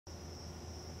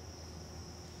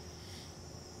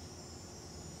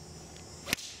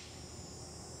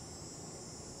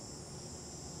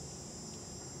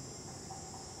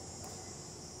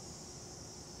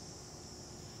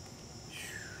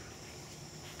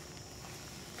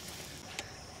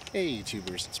Hey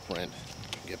YouTubers, it's Brent.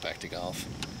 Get back to golf.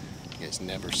 You guys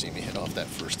never see me hit off that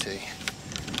first tee.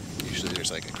 Usually there's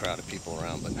like a crowd of people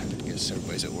around, but I guess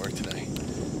everybody's at work today.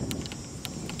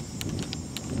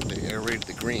 They aerated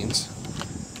the greens,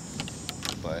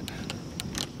 but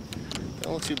they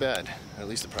don't look too bad. Or at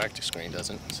least the practice green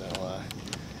doesn't. So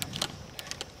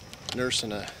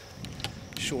nursing a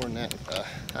sore neck.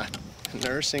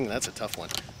 Nursing, that's a tough one.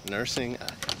 Nursing a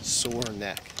sore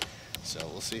neck. So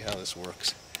we'll see how this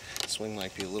works. Swing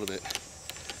might be a little bit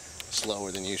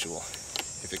slower than usual,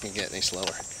 if it can get any slower.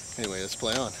 Anyway, let's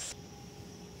play on.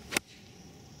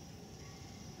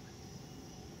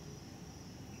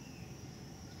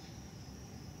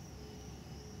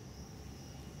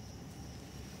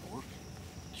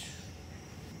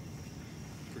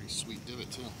 Pretty sweet divot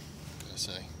too, gotta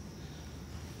say.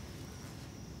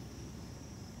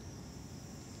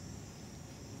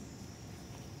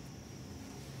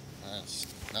 Let's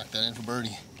knock that in for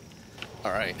birdie.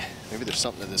 All right, maybe there's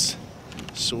something to this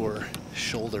sore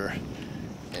shoulder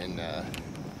and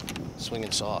swinging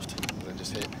soft. I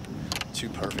just hit two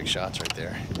perfect shots right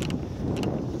there.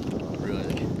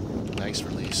 Really nice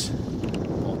release.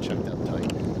 All checked up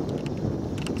tight.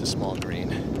 It's a small green.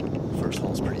 First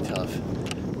hole's pretty tough.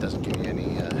 Doesn't give you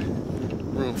any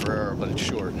room for error, but it's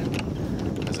short.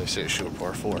 As I say, a short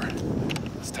par 4.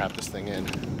 Let's tap this thing in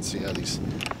and see how these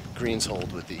greens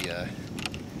hold with the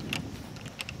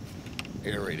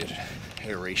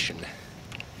aeration.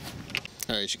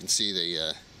 Alright, as you can see, they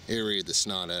aerated the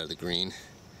snot out of the green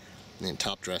and then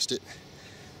top dressed it.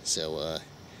 So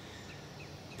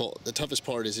the toughest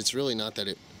part is it's really not that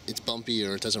it's bumpy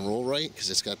or it doesn't roll right because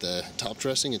it's got the top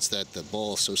dressing, it's that the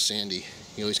ball is so sandy.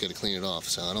 You always got to clean it off,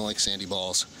 so I don't like sandy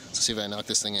balls. Let's see if I knock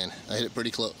this thing in. I hit it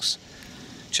pretty close.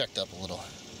 Checked up a little.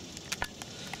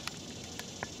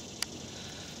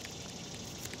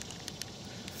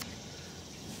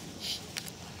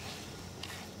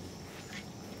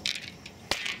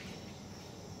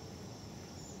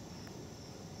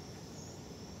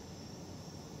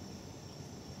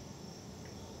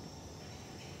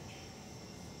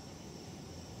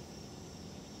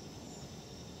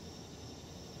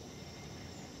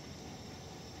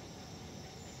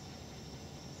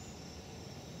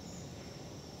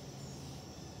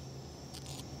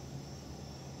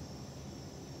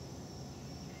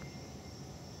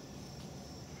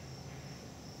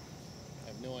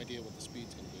 No idea what the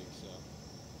speed's going to be, so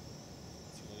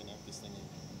let's see if I can knock this thing in.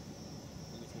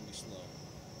 I think it's going to be slow.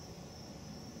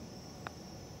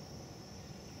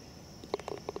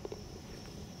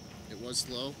 It was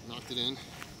slow, knocked it in.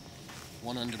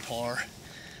 1 under par.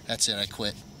 That's it, I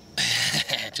quit.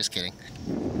 Just kidding.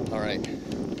 Alright,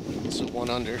 so 1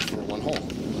 under for 1 hole.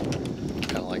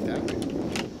 Kind of like that.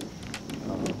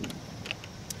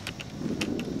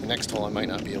 The next hole I might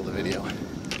not be able to video.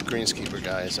 The greenskeeper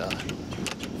guy is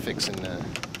fixing the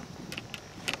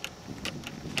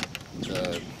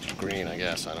green, I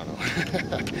guess. I don't know.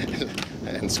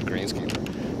 And it's a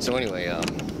greenskeeper. So anyway, a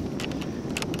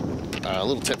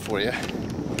little tip for you.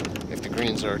 If the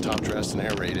greens are top dressed and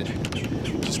aerated,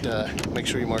 just make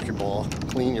sure you mark your ball,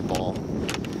 clean your ball.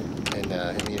 And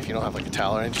I mean, if you don't have like a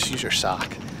towel or anything, just use your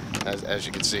sock. As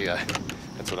you can see,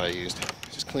 that's what I used.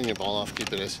 Just clean your ball off,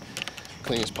 keep it as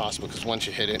clean as possible, because once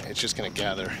you hit it, it's just going to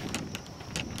gather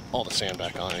all the sand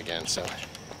back on it again. So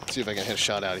let's see if I can hit a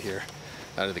shot out of here,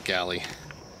 out of the galley.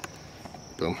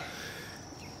 Boom.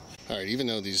 Alright, even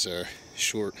though these are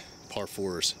short par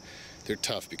 4s, they're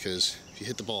tough because if you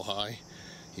hit the ball high,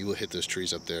 you will hit those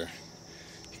trees up there.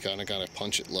 You kind of got to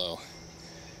punch it low.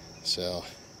 So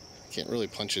I can't really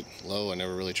punch it low. I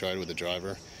never really tried with a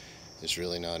driver. There's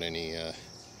really not any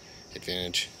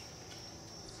advantage.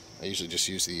 I usually just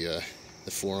use the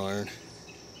 4-iron.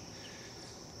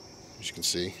 As you can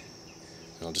see,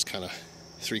 and I'll just kind of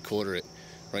 3/4 it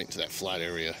right into that flat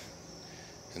area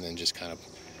and then just kind of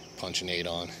punch an 8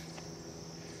 on.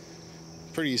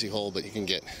 Pretty easy hole, but you can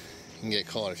get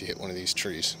caught if you hit one of these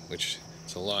trees, which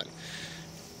is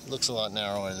looks a lot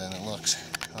narrower than it looks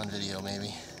on video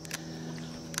maybe,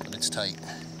 but it's tight.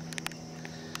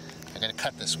 I gotta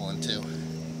cut this one too.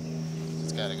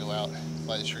 It's gotta go out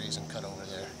by the trees and cut over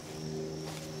there.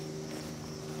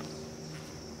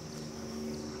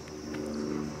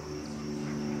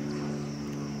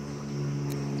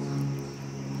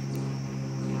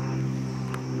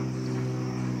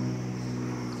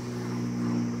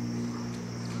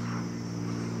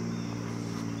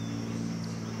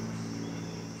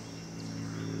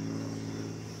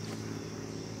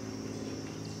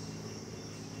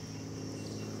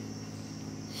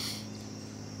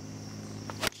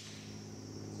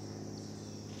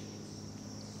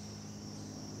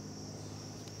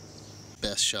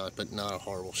 best shot, but not a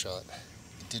horrible shot.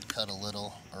 It did cut a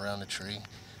little around a tree,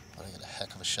 but I got a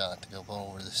heck of a shot to go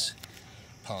over this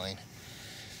pine.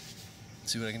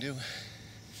 Let's see what I can do.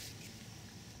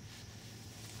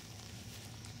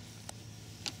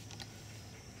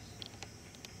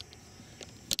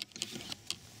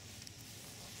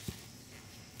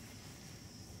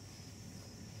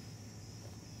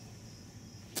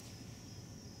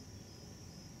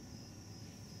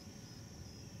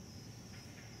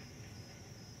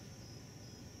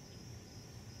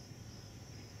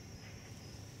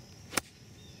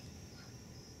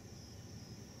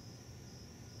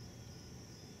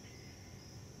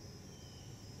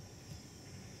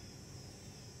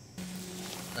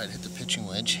 Alright, hit the pitching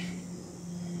wedge.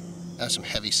 That's some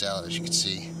heavy salad, as you can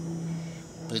see.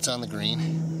 But it's on the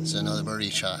green. It's another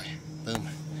birdie try. Boom.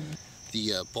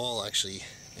 The ball actually,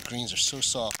 the greens are so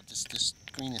soft. This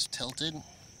green is tilted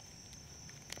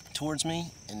towards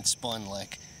me and spun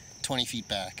like 20 feet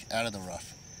back out of the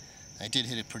rough. I did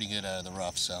hit it pretty good out of the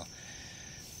rough, so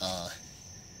I'm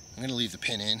going to leave the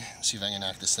pin in, see if I can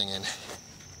knock this thing in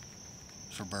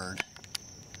for bird.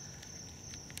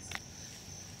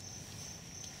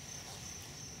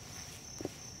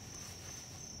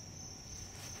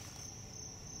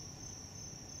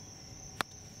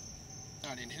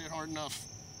 I didn't hit it hard enough.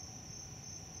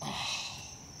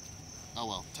 Oh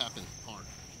well, tap in hard.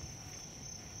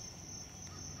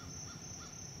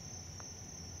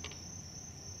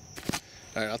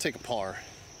 Alright, I'll take a par.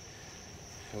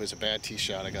 It was a bad tee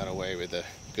shot. I got away with a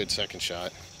good second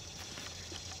shot.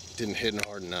 Didn't hit it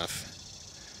hard enough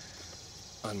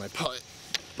on my putt,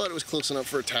 but it was close enough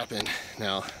for a tap in.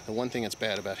 Now, the one thing that's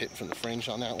bad about hitting from the fringe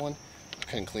on that one, I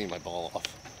couldn't clean my ball off.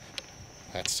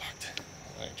 That sucked.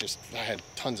 I had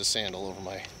tons of sand all over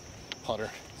my putter.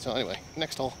 So anyway,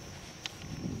 next hole.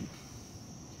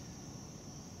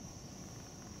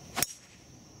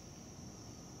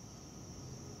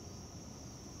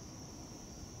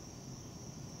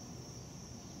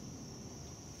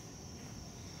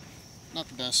 Not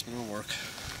the best, but it'll work.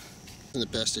 Not the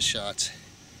best of shots,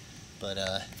 but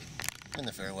in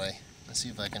the fairway. Let's see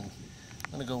if I can.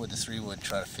 I'm gonna go with the 3-wood,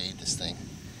 try to fade this thing,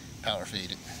 power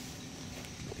fade it.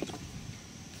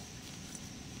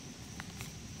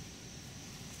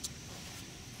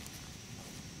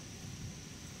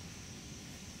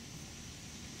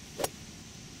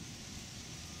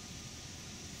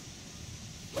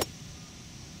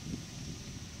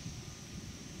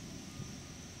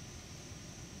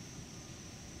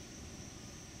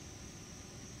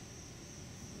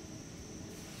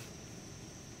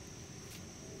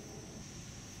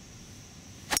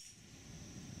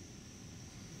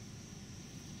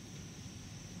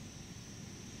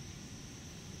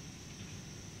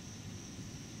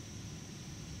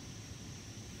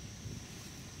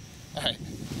 Alright,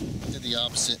 did the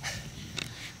opposite.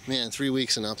 Man, 3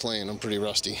 weeks of not playing, I'm pretty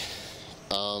rusty.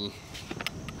 That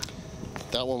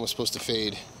one was supposed to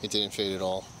fade. It didn't fade at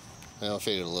all. Well, it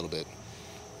faded a little bit,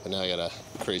 but now I got a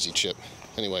crazy chip.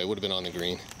 Anyway, it would have been on the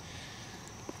green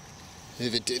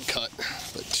if it did cut,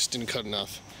 but just didn't cut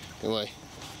enough. Anyway,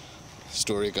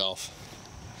 story of golf.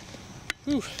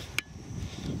 Whew.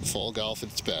 Fall golf at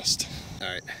its best.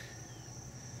 Alright.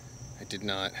 I did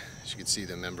not, as you can see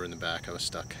the member in the back, I was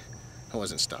stuck. I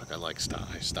wasn't stuck,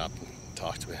 I stopped and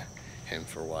talked to him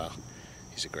for a while.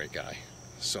 He's a great guy.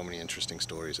 So many interesting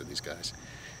stories with these guys.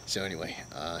 So anyway,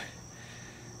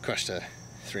 crushed a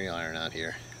 3-iron out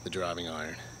here, the driving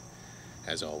iron,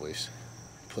 as always.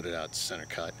 Put it out center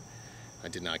cut. I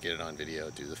did not get it on video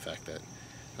due to the fact that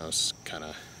I was kind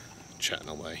of chatting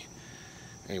away.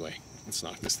 Anyway, let's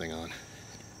knock this thing on.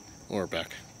 Or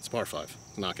back. It's par 5.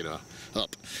 Knock it up.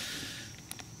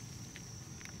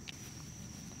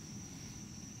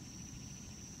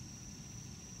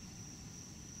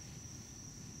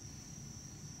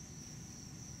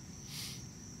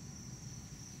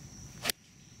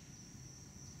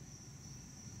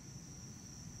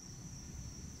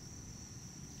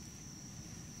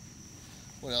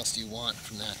 What else do you want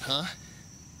from that, huh?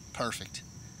 Perfect.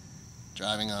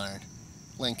 Driving iron.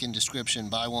 Link in description.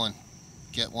 Buy one,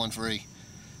 get one free.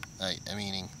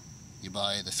 Meaning, you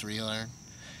buy the 3-iron,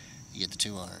 you get the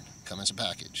 2-iron. Come as a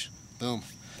package. Boom.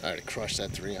 Alright, I crushed that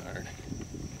 3-iron.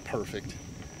 Perfect.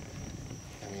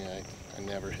 I mean, I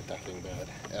never hit that thing bad,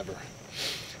 ever.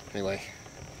 Anyway,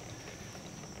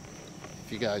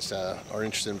 if you guys are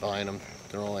interested in buying them,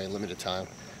 they're only a limited time.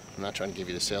 I'm not trying to give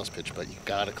you the sales pitch, but you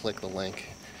gotta click the link.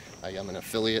 I'm an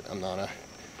affiliate. I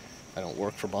don't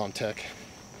work for bombtech.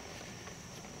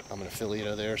 I'm an affiliate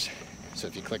of theirs. So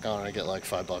if you click on it, I get like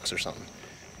 $5 or something.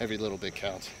 Every little bit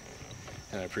counts,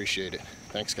 and I appreciate it.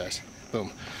 Thanks, guys.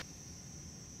 Boom.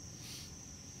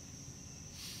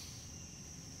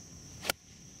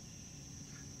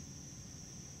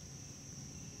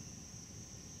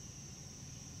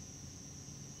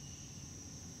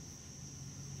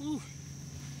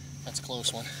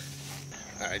 close one.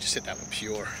 All right, I just hit that one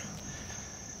pure.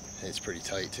 It's pretty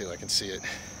tight too, I can see it.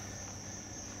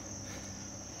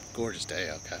 Gorgeous day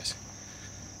out, guys.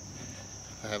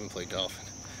 I haven't played golf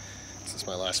since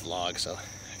my last vlog, so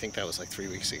I think that was like 3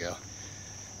 weeks ago.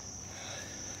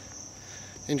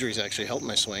 Injuries actually helped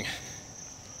my swing.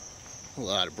 A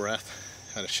little out of breath,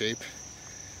 out of shape.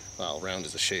 Well, round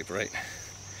is a shape, right?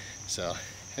 So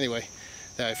anyway,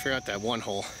 I forgot that one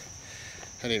hole.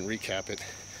 I didn't recap it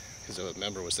because a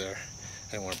member was there.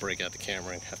 I didn't want to break out the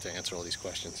camera and have to answer all these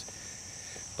questions.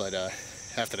 But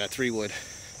after that 3-wood,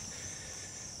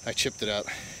 I chipped it up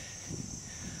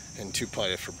and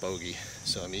 2-putted for bogey.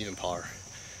 So I'm even par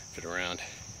for the round.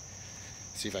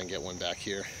 See if I can get one back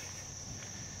here.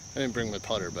 I didn't bring my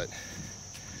putter, but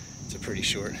it's a pretty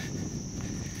short.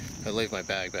 I leave my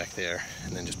bag back there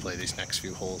and then just play these next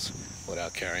few holes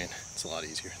without carrying. It's a lot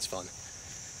easier, it's fun.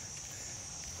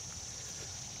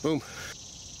 Boom.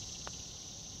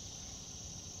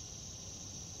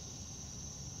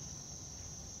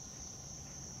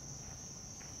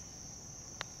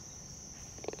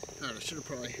 Alright, I should have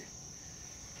probably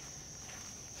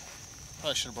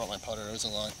brought my putter. It was a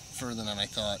lot further than I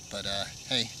thought, but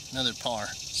hey, another par,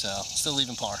 so still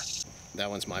leaving par. That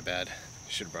one's my bad.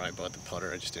 Should have probably bought the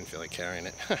putter. I just didn't feel like carrying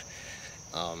it.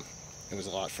 It was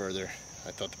a lot further.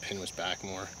 I thought the pin was back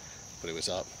more, but it was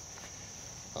up.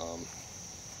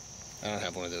 I don't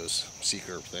have one of those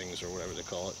seeker things or whatever they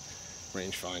call it,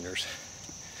 range finders.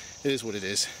 It is what it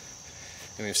is.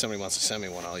 I mean, if somebody wants to send me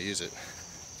one, I'll use it.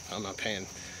 I'm not paying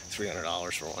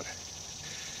 $300 for one.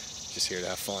 Just here to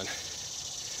have fun.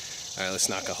 All right, let's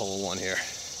knock a hole one here.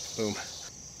 Boom.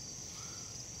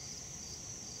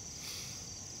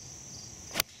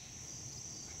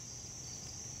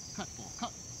 Cut ball,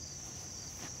 cut.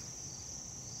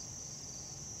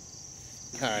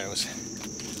 All right, I was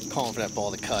calling for that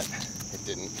ball to cut. It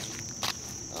didn't.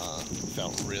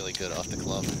 Felt really good off the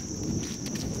club.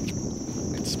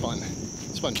 It spun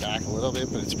back a little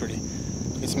bit, but it's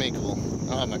makeable. I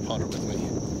don't have my putter with me.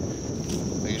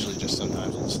 I usually just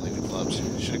sometimes I'll just leave the clubs.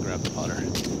 Should have grabbed the putter.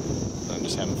 But I'm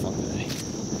just having fun today.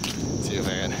 See if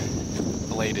I can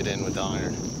blade it in with the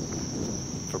iron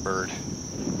for bird.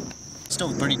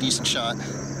 Still a pretty decent shot.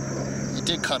 It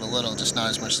did cut a little, just not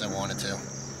as much as I wanted to.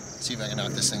 See if I can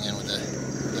knock this thing in with the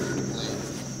blade.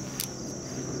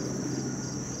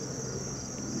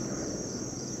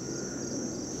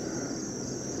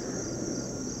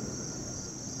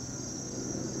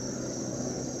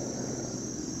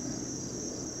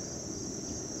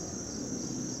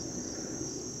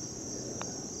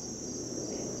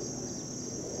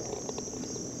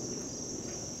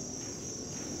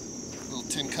 Little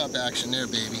tin cup action there,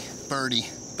 baby. Birdie.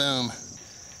 Boom.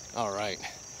 All right,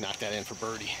 knock that in for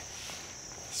birdie.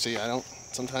 See, I don't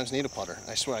sometimes need a putter.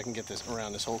 I swear I can get this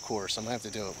around this whole course. I'm gonna have to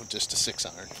do it with just a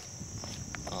 6-iron.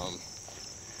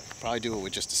 Probably do it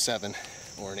with just a 7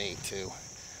 or an 8 too.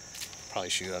 Probably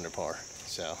shoot under par.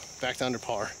 So back to under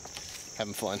par,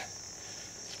 having fun,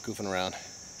 goofing around.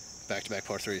 Back-to-back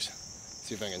par 3s.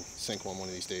 See if I can sink one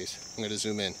of these days. I'm gonna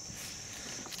zoom in,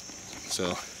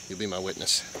 so you'll be my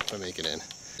witness if I make it in.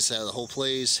 This is how the hole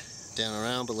plays, down and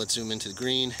around, but let's zoom into the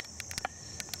green.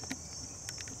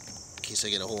 In case I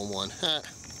get a hole in one. Ha.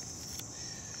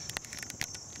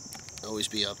 Always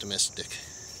be optimistic.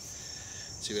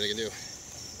 See what I can do.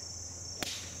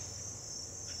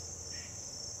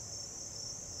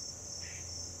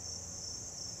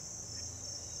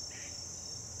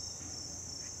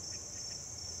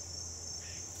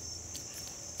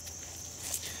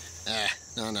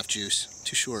 Not enough juice.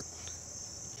 Too short.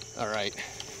 Alright.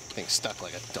 Thing's stuck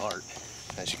like a dart,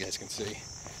 as you guys can see.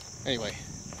 Anyway,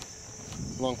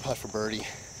 long putt for birdie.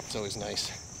 It's always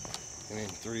nice. I mean,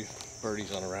 3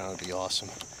 birdies on a round would be awesome.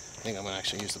 I think I'm gonna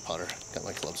actually use the putter. Got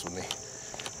my clubs with me.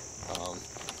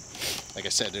 Like I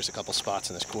said, there's a couple spots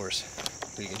in this course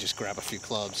where you can just grab a few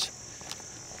clubs,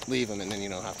 leave them, and then you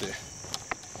don't have to.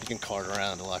 You can cart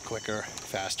around a lot quicker,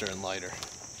 faster, and lighter.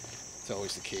 It's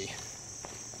always the key.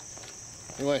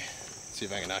 Anyway, see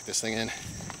if I can knock this thing in.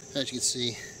 As you can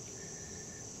see,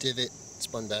 divot,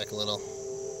 spun back a little.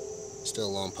 Still a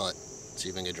long putt. See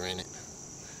if I can drain it.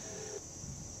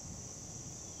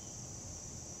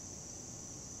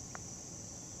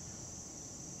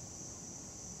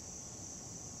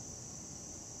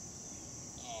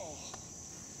 Oh,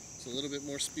 it's a little bit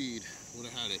more speed. Would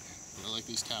have had it. But I like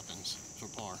these tap-ins for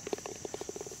par.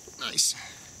 Nice.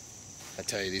 I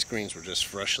tell you, these greens were just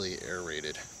freshly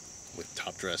aerated with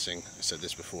top dressing. I said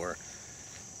this before,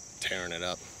 tearing it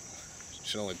up.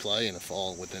 Should only play in the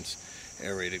fall with its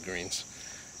aerated greens.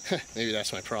 Maybe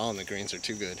that's my problem, the greens are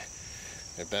too good.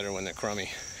 They're better when they're crummy.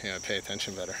 Yeah, I pay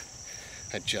attention better.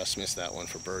 I just missed that one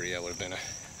for birdie. That would have been a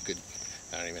good,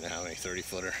 I don't even know how many,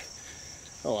 30-footer.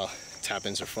 Oh well,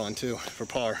 tap-ins are fun too for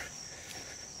par.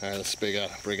 All right, let's break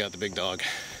out the big dog.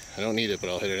 I don't need it, but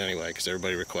I'll hit it anyway because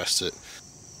everybody requests it.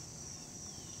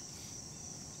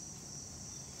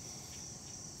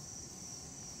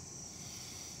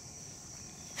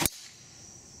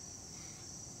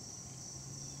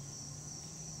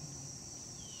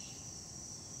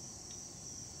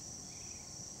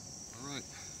 All right,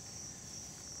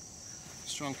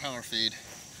 strong power fade.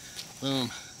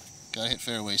 Boom. Gotta hit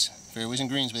fairways. Fairways and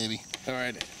greens, baby. All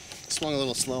right, swung a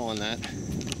little slow on that.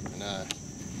 And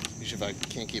usually if I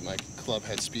can't keep my club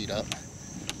head speed up,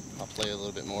 I'll play a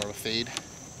little bit more of a fade.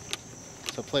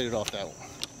 So I played it off that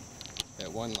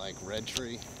one like red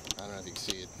tree. I don't know if you can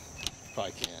see it.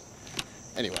 Probably can't.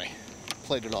 Anyway,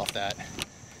 played it off that.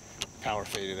 Power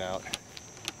faded out.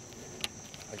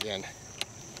 Again,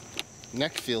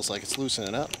 neck feels like it's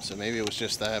loosening up. So maybe it was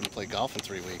just that I haven't played golf in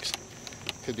 3 weeks.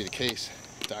 Could be the case.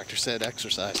 Doctor said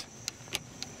exercise.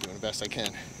 Doing the best I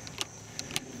can.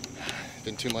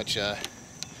 Been too much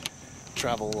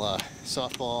travel,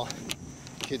 softball,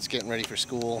 kids getting ready for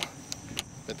school,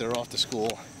 but they're off to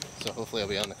school, so hopefully I'll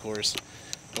be on the course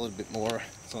a little bit more,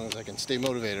 as long as I can stay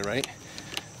motivated, right?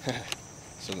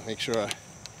 So make sure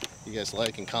you guys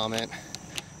like and comment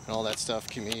and all that stuff.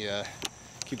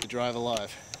 Keep the drive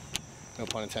alive. No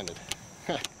pun intended.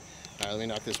 All right, let me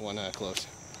knock this one close.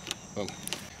 Boom.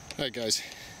 All right, guys.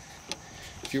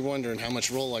 If you're wondering how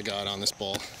much roll I got on this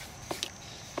ball,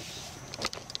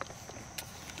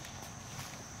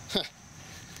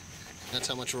 that's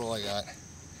how much roll I got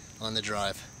on the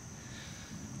drive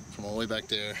from all the way back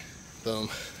there. Boom.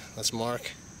 Let's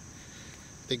mark.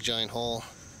 Big giant hole.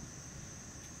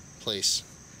 Place.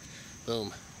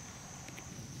 Boom.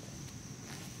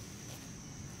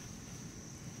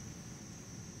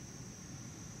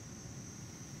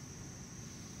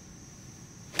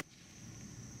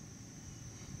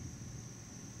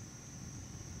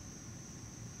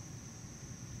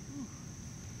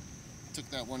 Took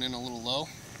that one in a little low.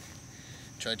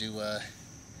 Tried to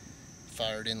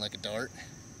fire it in like a dart,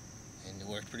 and it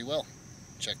worked pretty well.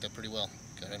 Checked up pretty well.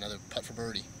 Got another putt for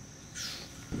birdie.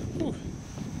 Whew.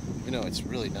 You know, it's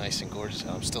really nice and gorgeous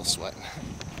out. I'm still sweating.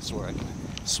 I swear I can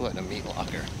sweat in a meat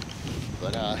locker.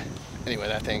 But anyway,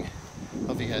 that thing,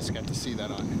 hope you guys got to see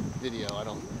that on video.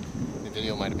 The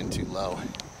video might have been too low.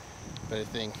 But the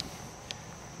thing,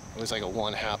 it was like a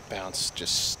 1/2 bounce,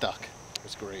 just stuck. It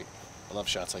was great. I love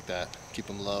shots like that. Keep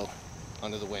them low,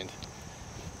 under the wind.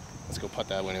 Let's go putt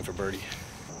that one in for birdie.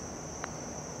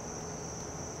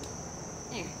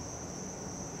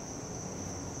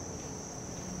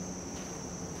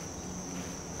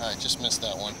 Alright, just missed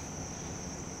that one.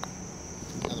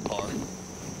 Another par.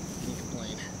 Can't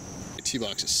complain. The tee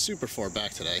box is super far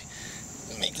back today.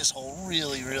 It'll make this hole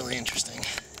really, really interesting.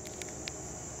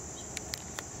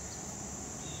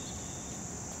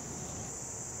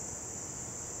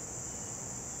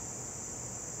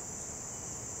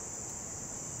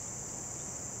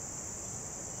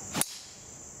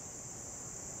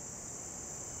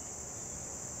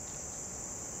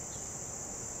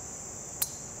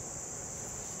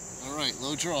 Alright,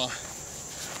 low draw.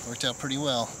 Worked out pretty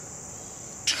well.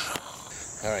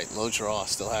 Alright, low draw.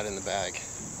 Still had it in the bag.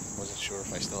 Wasn't sure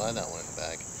if I still had that one in the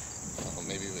bag.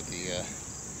 Maybe with the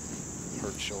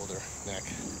hurt shoulder, neck,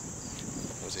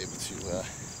 I was able to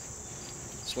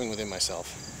swing within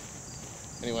myself.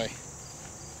 Anyway,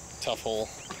 tough hole.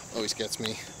 Always gets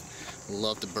me.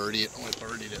 Love to birdie it. Only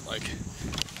birdied it like,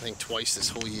 I think twice this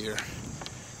whole year. It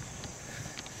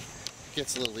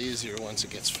gets a little easier once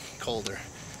it gets colder.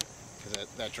 Because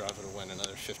that drive would have went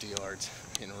another 50 yards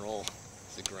in a roll.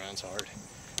 The ground's hard.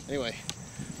 Anyway,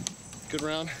 good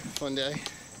round, fun day.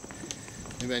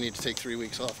 Maybe I need to take 3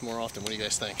 weeks off more often. What do you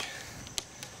guys think?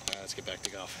 Let's get back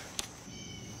to golf.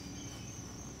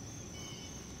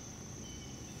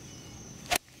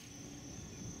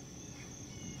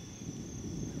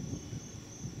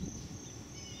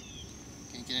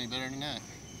 Can't get any better than that.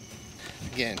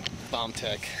 Again,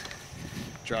 bombtech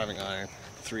driving iron,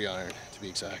 3-iron to be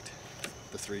exact.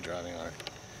 The 3 driving iron,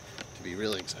 to be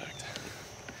really exact.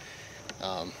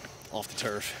 Off the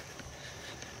turf.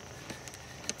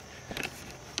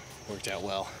 Worked out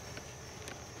well.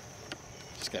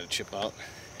 Just got to chip out,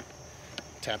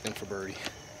 tap in for birdie.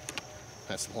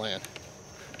 That's the plan.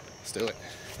 Let's do it.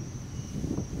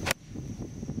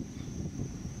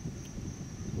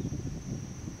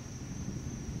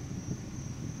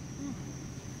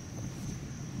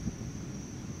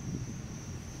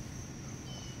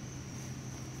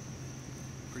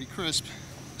 Pretty crisp.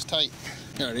 It's tight.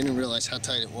 I didn't realize how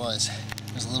tight it was.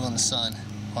 It was a little in the sun.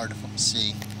 hard to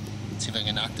see. Let's see if I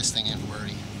can knock this thing in for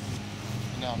birdie.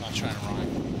 No, I'm not trying to rhyme.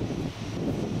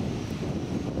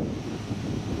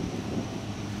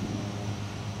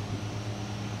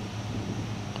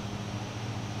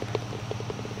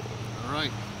 All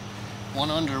right,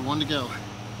 1 under, 1 to go.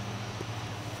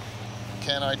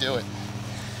 Can I do it?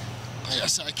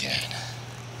 Yes, I can.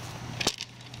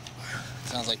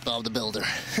 Sounds like Bob the Builder.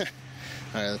 All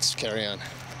right, let's carry on.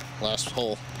 Last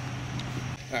hole.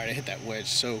 All right, I hit that wedge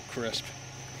so crisp.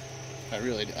 I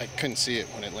couldn't see it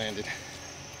when it landed.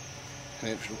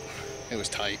 And it was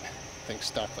tight. Thing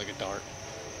stuck like a dart.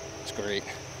 It's great.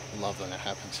 I love when that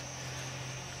happens.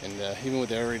 And even with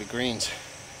the aerated greens,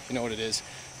 you know what it is?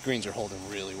 The greens are holding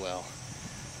really well.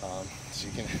 So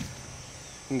you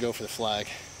can go for the flag.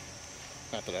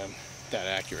 Not that I'm that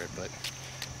accurate, but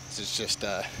this is just,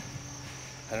 I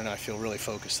don't know, I feel really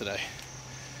focused today.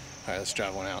 All right, let's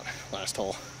drive one out. Last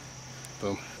hole.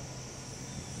 Boom.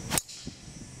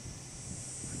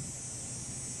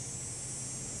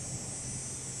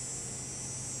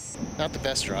 Not the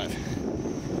best drive,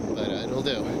 but it'll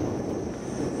do.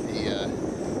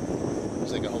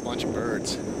 There's like a whole bunch of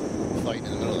birds fighting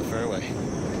in the middle of the fairway. I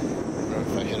don't know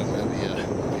if I hit them, it'll be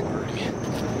a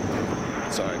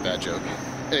birdie. Sorry, bad joke.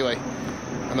 Anyway,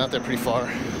 I'm out there pretty far.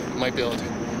 Might be able to,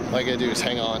 all I gotta do is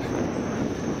hang on,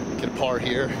 get a par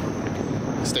here,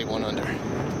 stay 1 under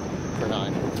for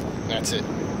 9. And that's it.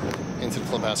 Into the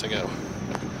clubhouse I go.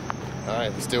 All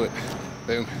right, let's do it.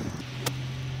 Boom.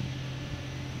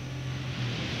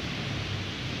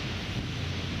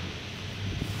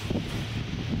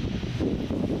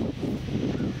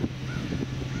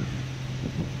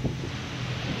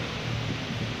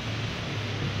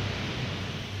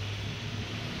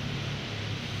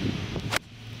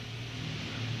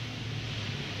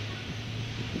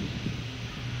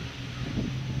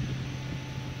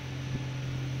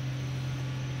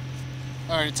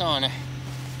 Alright, it's on. I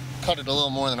cut it a little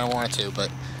more than I wanted to, but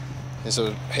there's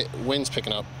a wind's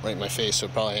picking up right in my face, so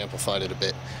it probably amplified it a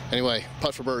bit. Anyway,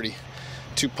 putt for birdie.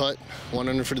 2 putt, 1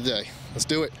 under for the day. Let's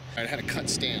do it. Alright, I had a cut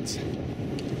stance.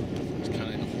 Just kind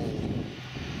of in the hole.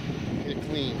 Hit it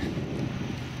clean.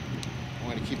 I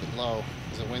wanted to keep it low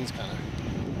because the wind's kind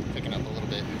of picking up a little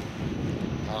bit.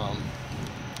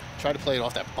 Try to play it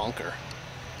off that bunker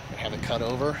and have it cut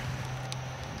over.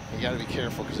 You got to be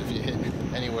careful because if you hit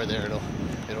anywhere there,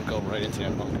 it'll go right into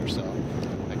that bunker. So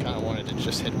I kind of wanted to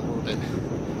just hit a little bit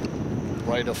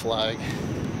right of flag,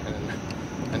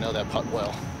 and I know that putt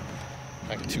well.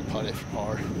 I can 2-putt it for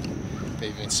par,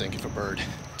 maybe even sink it for bird.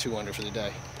 2 under for the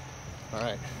day. All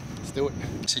right, let's do it.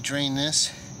 To drain this,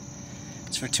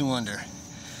 it's for 2 under.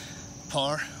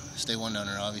 Par, stay 1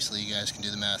 under. Obviously, you guys can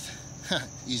do the math.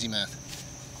 Easy math.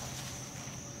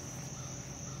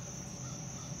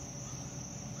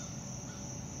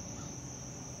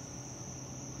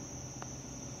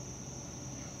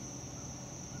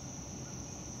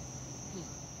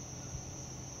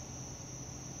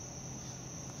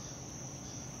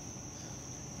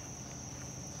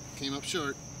 Came up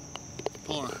short.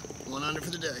 Par. 1 under for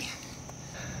the day.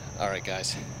 Alright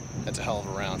guys, that's a hell of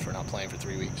a round for not playing for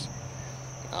 3 weeks.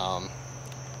 I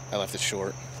left it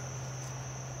short.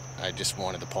 I just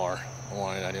wanted the par.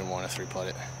 I didn't want to 3-putt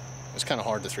it. It was kind of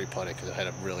hard to 3-putt it because I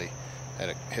had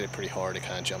to hit it pretty hard. It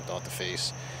kind of jumped off the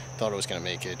face. Thought I was going to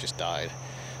make it, just died.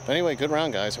 But anyway, good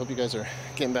round guys. Hope you guys are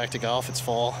getting back to golf. It's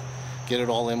fall. Get it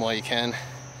all in while you can.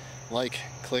 Like,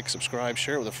 click, subscribe,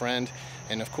 share it with a friend.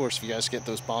 And of course, if you guys get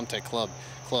those bombtech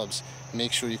clubs,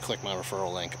 make sure you click my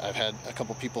referral link. I've had a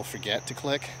couple people forget to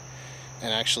click,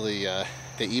 and actually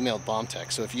they emailed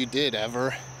bombtech. So if you did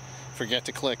ever forget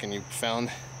to click and you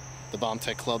found the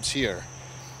bombtech clubs here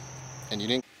and you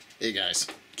didn't... Hey guys,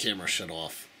 camera shut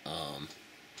off.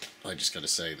 I just gotta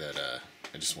say that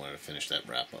I just wanted to finish that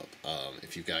wrap up.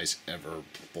 If you guys ever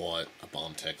bought a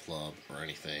bombtech club or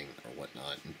anything or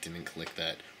whatnot and didn't click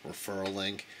that referral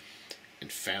link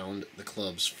and found the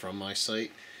clubs from my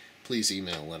site, please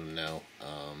email, let them know.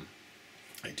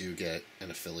 I do get an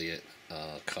affiliate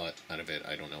cut out of it.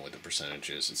 I don't know what the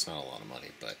percentage is. It's not a lot of money,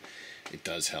 but it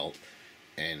does help,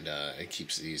 and it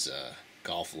keeps these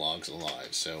golf vlogs alive.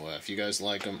 So if you guys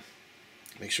like them,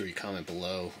 make sure you comment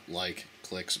below, like,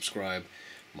 click, subscribe.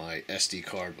 My SD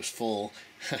card was full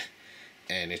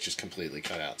and it just completely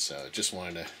cut out, so just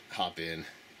wanted to hop in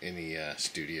the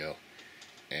studio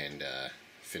and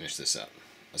finish this up.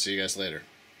 I'll see you guys later.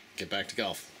 Get back to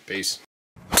golf. Peace.